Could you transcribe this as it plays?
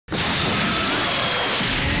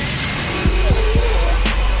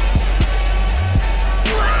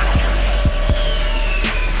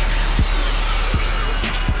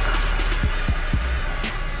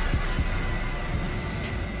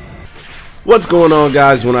What's going on,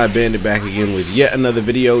 guys? OneEyedBandit back again with yet another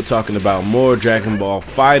video talking about more Dragon Ball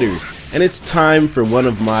FighterZ, and it's time for one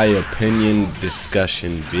of my opinion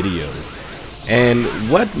discussion videos. And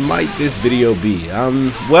what might this video be?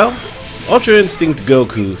 Well, Ultra Instinct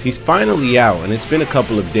Goku, he's finally out, and it's been a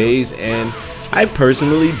couple of days, and I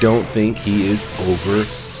personally don't think he is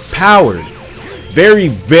overpowered. Very,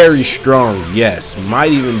 very strong, yes,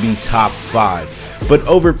 might even be top 5, but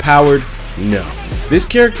overpowered, no. This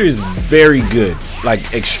character is very good,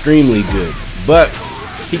 like extremely good, but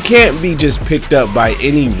he can't be just picked up by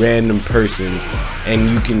any random person and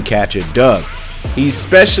you can catch a dub. He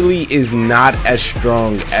especially is not as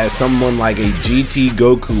strong as someone like a GT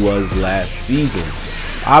Goku was last season.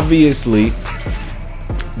 Obviously,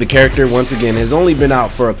 the character once again has only been out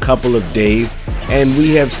for a couple of days and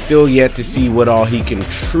we have still yet to see what all he can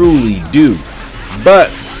truly do.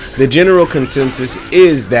 But the general consensus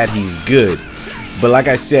is that he's good. But like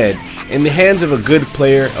I said, in the hands of a good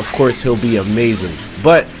player, of course he'll be amazing,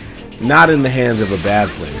 but not in the hands of a bad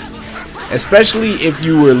player. Especially if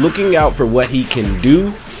you were looking out for what he can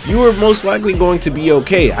do, you are most likely going to be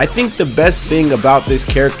okay. I think the best thing about this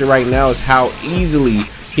character right now is how easily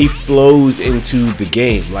he flows into the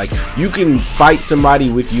game. Like, you can fight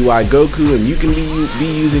somebody with UI Goku and you can be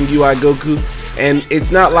using UI Goku, and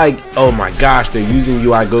it's not like, oh my gosh, they're using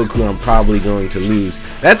UI Goku, I'm probably going to lose.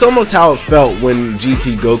 That's almost how it felt when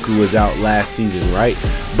GT Goku was out last season, right?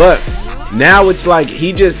 But now it's like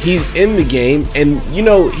he's in the game, and you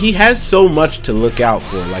know, he has so much to look out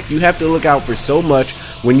for. Like, you have to look out for so much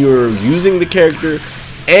when you're using the character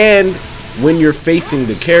and when you're facing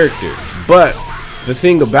the character. But the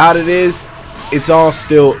thing about it is, it's all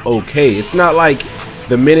still okay. It's not like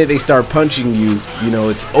the minute they start punching you, you know,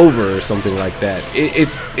 it's over or something like that.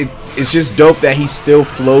 It's just dope that he still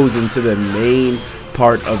flows into the main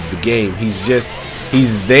part of the game. He's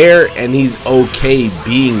there and he's okay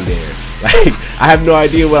being there. Like, I have no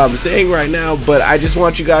idea what I'm saying right now, but I just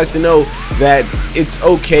want you guys to know that it's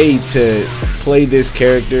okay to play this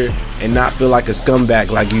character and not feel like a scumbag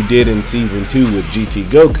like you did in Season 2 with GT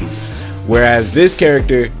Goku. Whereas this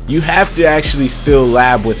character, you have to actually still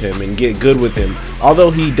lab with him and get good with him.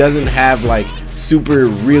 Although he doesn't have like super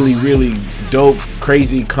really dope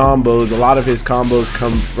crazy combos, a lot of his combos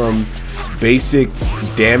come from basic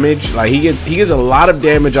damage. Like, he gets a lot of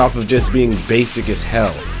damage off of just being basic as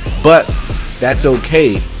hell. But that's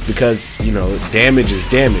okay because, you know, damage is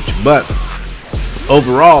damage. But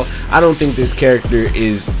overall, I don't think this character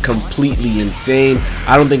is completely insane.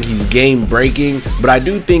 I don't think he's game breaking, but I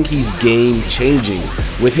do think he's game changing.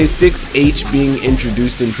 With his 6H being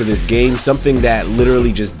introduced into this game, something that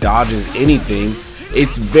literally just dodges anything,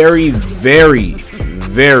 it's very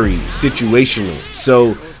situational.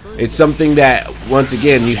 So it's something that, once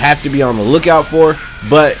again, you have to be on the lookout for,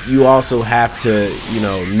 but you also have to, you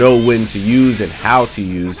know when to use and how to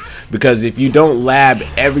use, because if you don't lab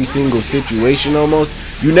every single situation almost,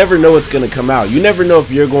 you never know what's going to come out. You never know if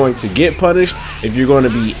you're going to get punished, if you're going to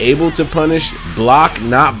be able to punish, block,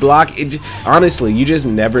 not block. Honestly, you just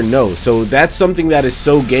never know. So that's something that is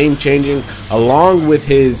so game changing, along with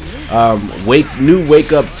his new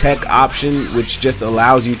wake up tech option, which just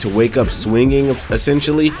allows you to wake up swinging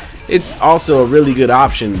essentially. It's also a really good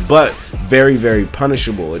option, but very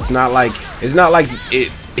punishable. It's not like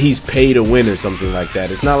he's paid to win or something like that.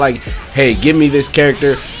 It's not like, hey, give me this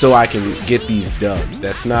character so I can get these dubs.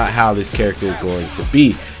 That's not how this character is going to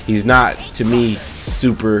be. He's not, to me,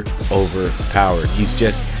 super overpowered.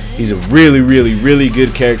 He's a really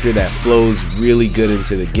good character that flows really good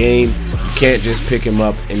into the game. You can't just pick him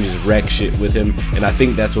up and just wreck shit with him, and I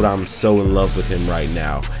think that's what I'm so in love with him right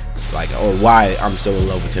now. Like, or why I'm so in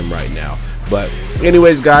love with him right now. But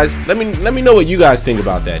anyways, guys, let me know what you guys think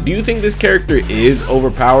about that. Do you think this character is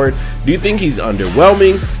overpowered? Do you think he's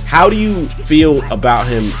underwhelming? How do you feel about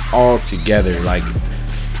him altogether? Like,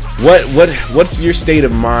 what's your state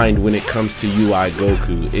of mind when it comes to UI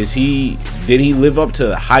Goku? Did he live up to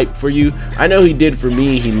the hype for you? I know he did for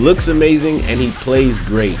me. He looks amazing and he plays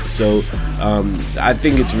great. So I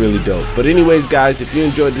think it's really dope. But anyways, guys, if you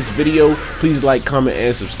enjoyed this video, please like, comment,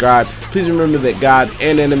 and subscribe. Please remember that God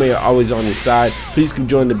and anime are always on your side. Please come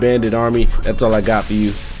join the Bandit Army. That's all I got for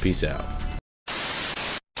you. Peace out.